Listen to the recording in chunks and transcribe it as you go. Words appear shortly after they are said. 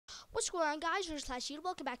What's going on, guys? Rirslash here.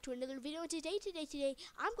 Welcome back to another video. Today,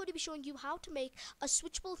 I'm going to be showing you how to make a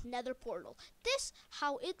switchable Nether portal. This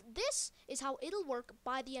is how it'll work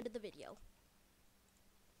by the end of the video.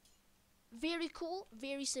 Very cool,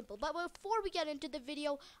 very simple. But before we get into the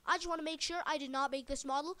video, I just want to make sure I did not make this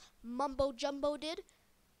model. Mumbo Jumbo did.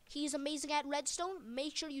 He's amazing at redstone.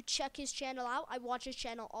 Make sure you check his channel out. I watch his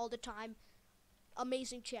channel all the time.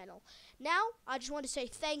 Amazing channel. Now, I just want to say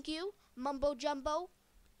thank you, Mumbo Jumbo.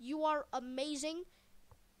 You are amazing.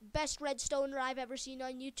 Best redstoner I've ever seen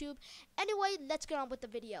on YouTube. Anyway, let's get on with the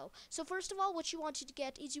video. So first of all, what you want to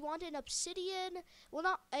get is you want an obsidian. Well,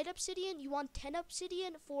 not an obsidian. You want 10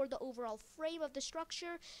 obsidian for the overall frame of the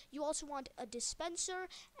structure. You also want a dispenser.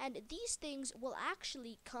 And these things will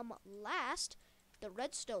actually come last. The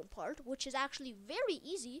redstone part, which is actually very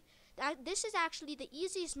easy. This is actually the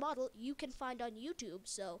easiest model you can find on YouTube.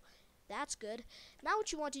 So that's good. Now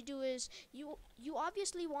what you want to do is you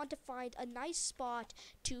obviously want to find a nice spot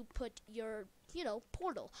to put your,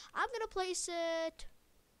 portal. I'm going to place it,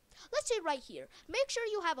 let's say right here. Make sure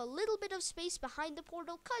you have a little bit of space behind the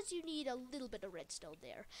portal because you need a little bit of redstone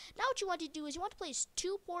there. Now what you want to do is you want to place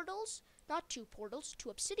two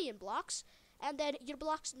obsidian blocks, and then your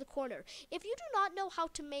blocks in the corner. If you do not know how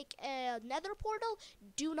to make a nether portal,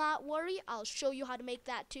 do not worry. I'll show you how to make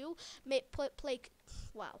that too.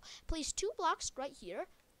 Place two blocks right here,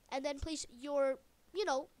 and then place your,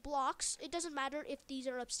 blocks. It doesn't matter if these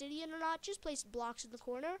are obsidian or not. Just place blocks in the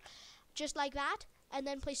corner, just like that. And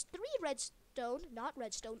then place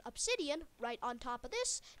obsidian right on top of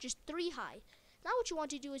this, just 3 high. Now what you want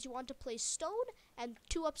to do is you want to place stone and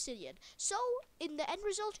 2 obsidian. So in the end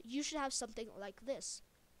result, you should have something like this.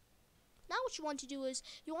 Now what you want to do is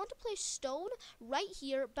you want to place stone right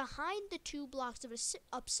here behind the 2 blocks of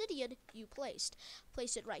obsidian you placed.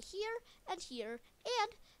 Place it right here, and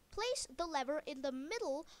place the lever in the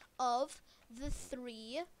middle of the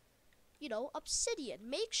 3, obsidian.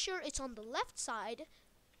 Make sure it's on the left side.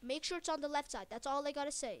 That's all I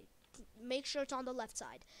gotta say. Make sure it's on the left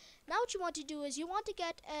side. Now what you want to do is you want to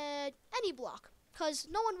get any block, because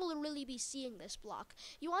no one will really be seeing this block.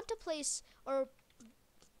 You want to place 2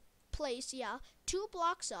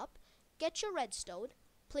 blocks up, get your redstone,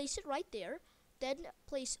 place it right there, then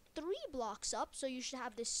place 3 blocks up, so you should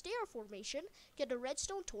have this stair formation, get a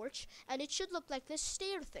redstone torch, and it should look like this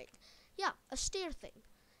stair thing. Yeah, a stair thing.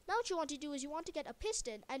 Now what you want to do is you want to get a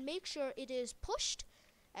piston and make sure it is pushed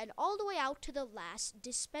and all the way out to the last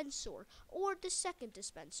dispenser, or the second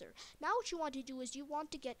dispenser. Now what you want to do is you want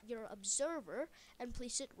to get your observer and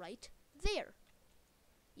place it right there.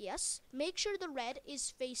 Yes, make sure the red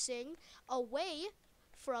is facing away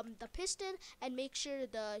from the piston, and make sure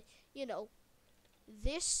the,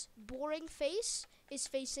 this boring face is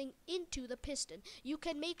facing into the piston. You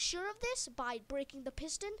can make sure of this by breaking the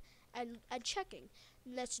piston and checking.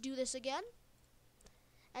 Let's do this again.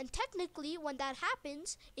 And technically, when that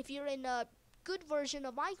happens, if you're in a good version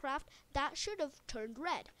of Minecraft, that should have turned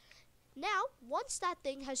red. Now, once that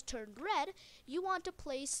thing has turned red, you want to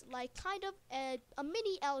place like kind of a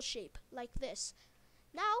mini L shape like this.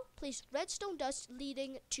 Now, place redstone dust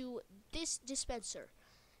leading to this dispenser.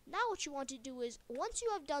 Now what you want to do is, once you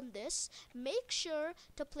have done this, make sure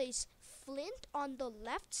to place flint on the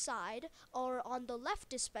left side or on the left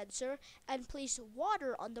dispenser, and place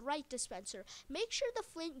water on the right dispenser. Make sure the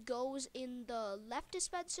flint goes in the left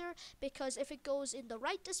dispenser, because if it goes in the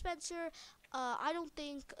right dispenser, I don't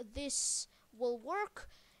think this will work.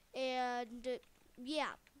 And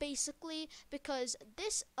yeah, basically, because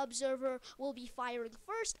this observer will be firing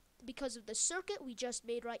first because of the circuit we just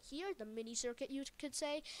made right here, the mini circuit you could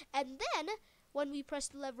say. And then when we press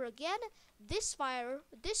the lever again, this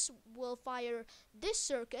will fire this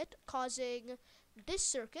circuit, causing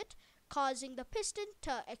the piston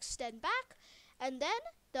to extend back, and then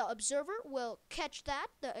the observer will catch that.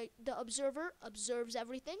 The observer observes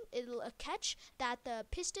everything. It'll catch that the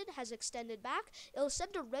piston has extended back. It'll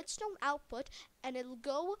send a redstone output, and it'll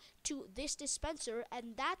go to this dispenser,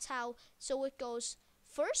 and that's how. So it goes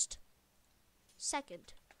first,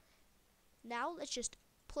 second. Now let's just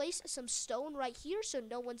place some stone right here so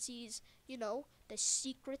no one sees, the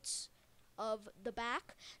secrets of the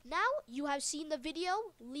back. Now you have seen the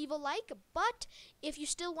video, leave a like, but if you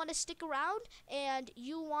still want to stick around and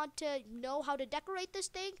you want to know how to decorate this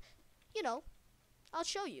thing, I'll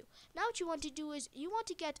show you. Now what you want to do is you want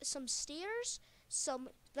to get some stairs,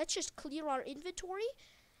 let's just clear our inventory.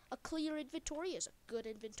 A clear inventory is a good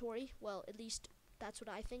inventory. Well, at least that's what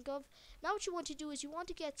I think of. Now what you want to do is you want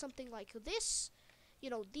to get something like this,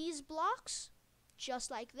 these blocks, just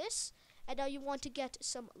like this, And now you want to get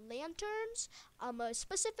some lanterns,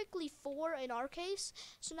 specifically 4 in our case.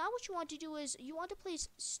 So now what you want to do is you want to place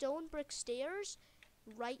stone brick stairs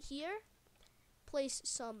right here. Place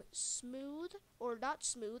some smooth, or not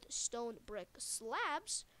smooth, stone brick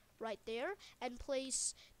slabs right there, and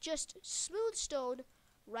place just smooth stone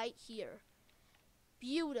right here.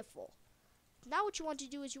 Beautiful. Now what you want to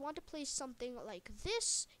do is you want to place something like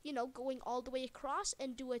this, you know, going all the way across,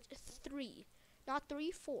 and do it 3. Not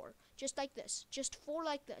 3, 4. Just like this. Just 4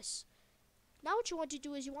 like this. Now what you want to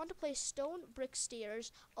do is you want to place stone brick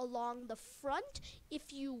stairs along the front.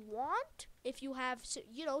 If you want, if you have,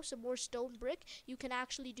 you know, some more stone brick, you can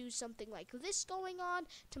actually do something like this going on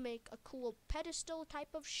to make a cool pedestal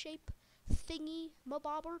type of shape thingy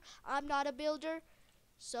mabobber. I'm not a builder,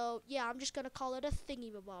 so yeah, I'm just gonna call it a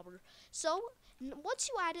thingy mabobber. So once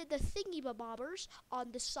you added the thingy mabobbers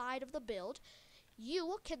on the side of the build,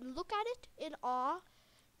 you can look at it in awe.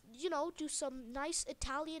 You know, do some nice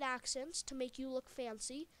Italian accents to make you look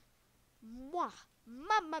fancy. Mwah,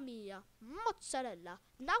 mamma mia, mozzarella.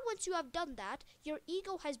 Now once you have done that, your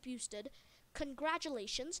ego has boosted.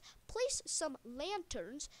 Congratulations. Place some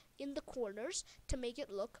lanterns in the corners to make it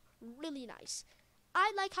look really nice.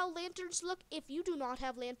 I like how lanterns look. If you do not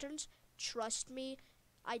have lanterns, trust me,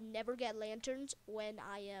 I never get lanterns when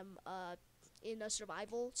I am in a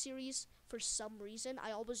survival series. For some reason,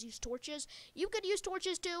 I always use torches. You could use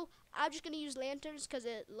torches too. I'm just gonna use lanterns because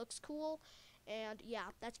it looks cool. And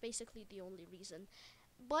yeah, that's basically the only reason.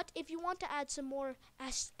 But if you want to add some more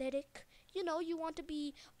aesthetic, you know, you want to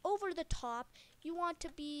be over the top. You want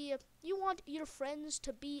your friends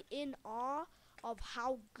to be in awe of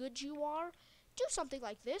how good you are. Do something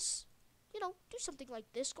like this. You know, do something like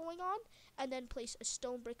this going on. And then place a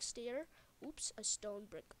stone brick stair. Oops, a stone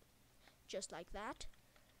brick. Just like that.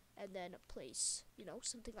 And then place, you know,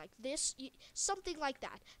 something like this, something like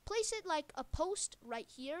that. Place it like a post right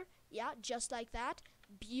here. Yeah, just like that.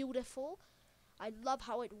 Beautiful. I love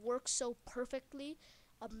how it works so perfectly.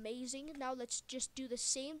 Amazing. Now let's just do the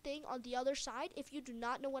same thing on the other side. If you do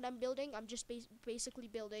not know what I'm building, I'm just basically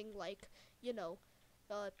building like, you know,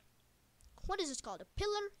 what is this called? A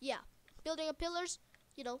pillar? Yeah, building a pillars.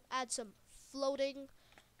 You know, add some floating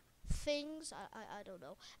things. I don't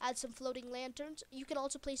know. Add some floating lanterns. You can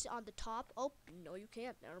also place it on the top. Oh, no, you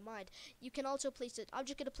can't. Never mind. You can also place it. I'm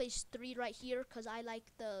just going to place 3 right here because I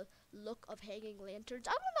like the look of hanging lanterns.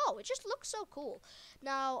 I don't know. It just looks so cool.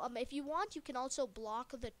 Now, if you want, you can also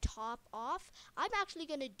block the top off. I'm actually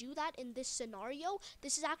going to do that in this scenario.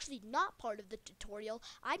 This is actually not part of the tutorial.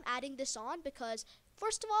 I'm adding this on because,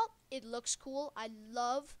 first of all, it looks cool. I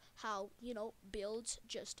love how, you know, builds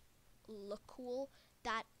just look cool.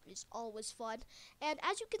 That is always fun. And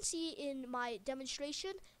as you can see in my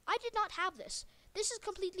demonstration, I did not have this. This is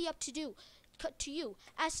completely up to you.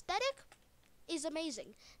 Aesthetic is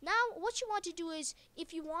amazing. Now, what you want to do is,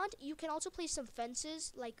 if you want, you can also place some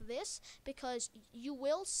fences like this, because you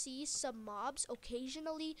will see some mobs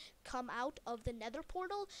occasionally come out of the nether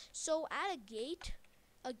portal. So add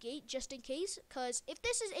a gate just in case, because if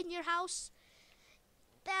this is in your house,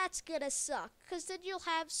 that's gonna suck, because then you'll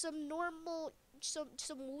have some normal, some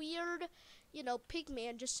weird, you know,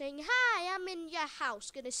 pigman just saying, "Hi, I'm in your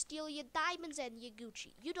house, gonna steal your diamonds and your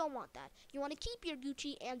Gucci." You don't want that. You want to keep your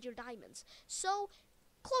Gucci and your diamonds. So,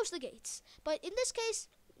 close the gates. But in this case,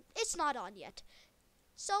 it's not on yet.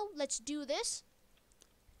 So, let's do this.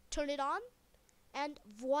 Turn it on, and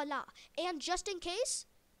voila. And just in case,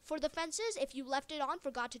 for the fences, if you left it on,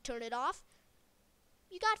 forgot to turn it off,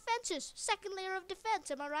 you got fences. Second layer of defense,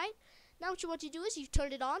 am I right? Now what you want to do is you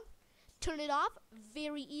turn it on. Turn it off,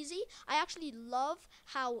 very easy. I actually love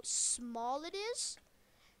how small it is.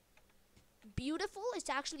 Beautiful. It's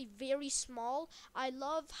actually very small. I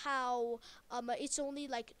love how it's only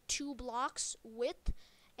like 2 blocks width,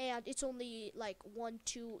 and it's only like 1,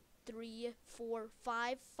 2, 3, 4,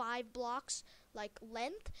 5 blocks like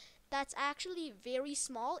length. That's actually very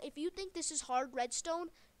small. If you think this is hard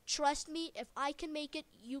redstone, trust me, if I can make it,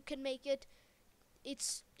 you can make it.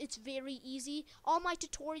 It's very easy. All my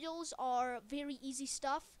tutorials are very easy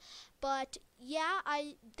stuff. But yeah,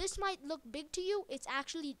 this might look big to you. It's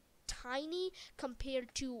actually tiny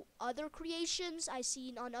compared to other creations I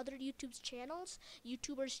seen on other YouTubers'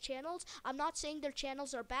 channels. I'm not saying their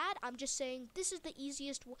channels are bad. I'm just saying this is the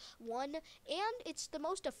easiest one, and it's the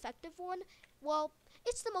most effective one. Well,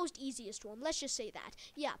 it's the most easiest one. Let's just say that.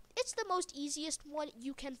 Yeah, it's the most easiest one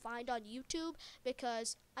you can find on YouTube,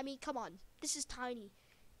 because, I mean, come on. This is tiny.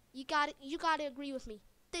 You gotta agree with me.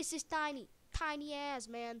 This is tiny. Tiny as,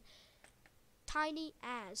 man. Tiny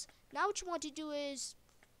as. Now what you want to do is,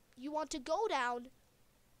 you want to go down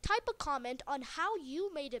type a comment on how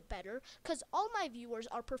you made it better, because all my viewers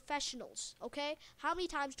are professionals, okay? How many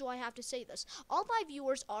times do I have to say this? All my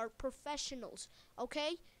viewers are professionals,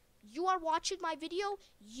 okay? You are watching my video,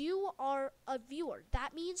 you are a viewer.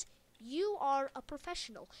 That means you are a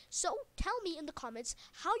professional. So tell me in the comments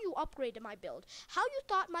how you upgraded my build, how you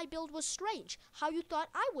thought my build was strange, how you thought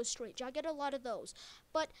I was strange. I get a lot of those.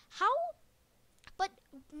 But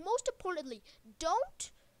most importantly, don't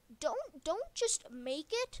just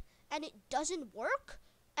make it and it doesn't work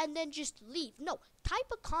and then just leave. No,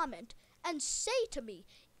 type a comment and say to me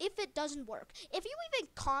if it doesn't work. If you even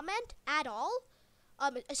comment at all,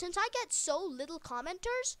 since I get so little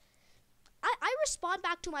commenters, I respond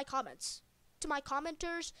back to my comments, to my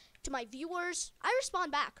commenters, to my viewers. I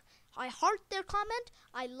respond back. I heart their comment,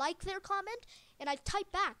 I like their comment, and I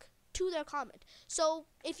type back to their comment. So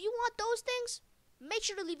if you want those things, make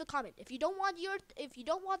sure to leave a comment. If you don't want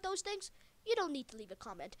those things, you don't need to leave a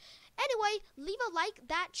comment. Anyway, leave a like.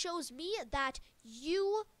 That shows me that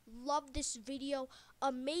you love this video.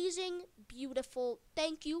 Amazing, beautiful.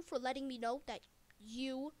 Thank you for letting me know that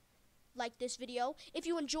you like this video. If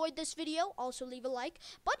you enjoyed this video, also leave a like.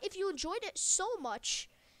 But if you enjoyed it so much,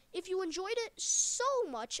 make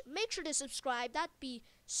sure to subscribe. That'd be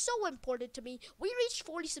so important to me. We reached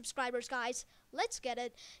 40 subscribers, guys. Let's get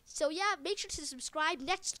it. So yeah, make sure to subscribe.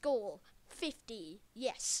 Next goal, 50.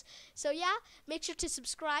 Yes. So yeah, make sure to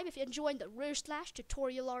subscribe if you're enjoying the Rirslash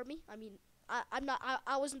tutorial army. I mean,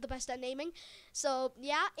 I wasn't the best at naming. So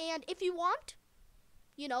yeah, and if you want,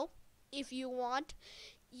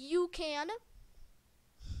 you can,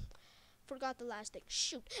 forgot the last thing,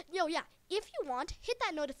 shoot. Yeah, if you want, hit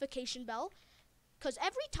that notification bell, because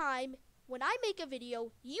every time when I make a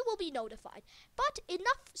video, you will be notified. But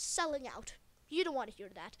enough selling out. You don't want to hear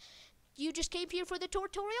that. You just came here for the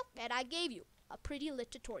tutorial, and I gave you a pretty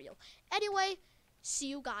lit tutorial. Anyway, see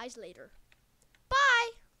you guys later.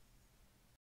 Bye!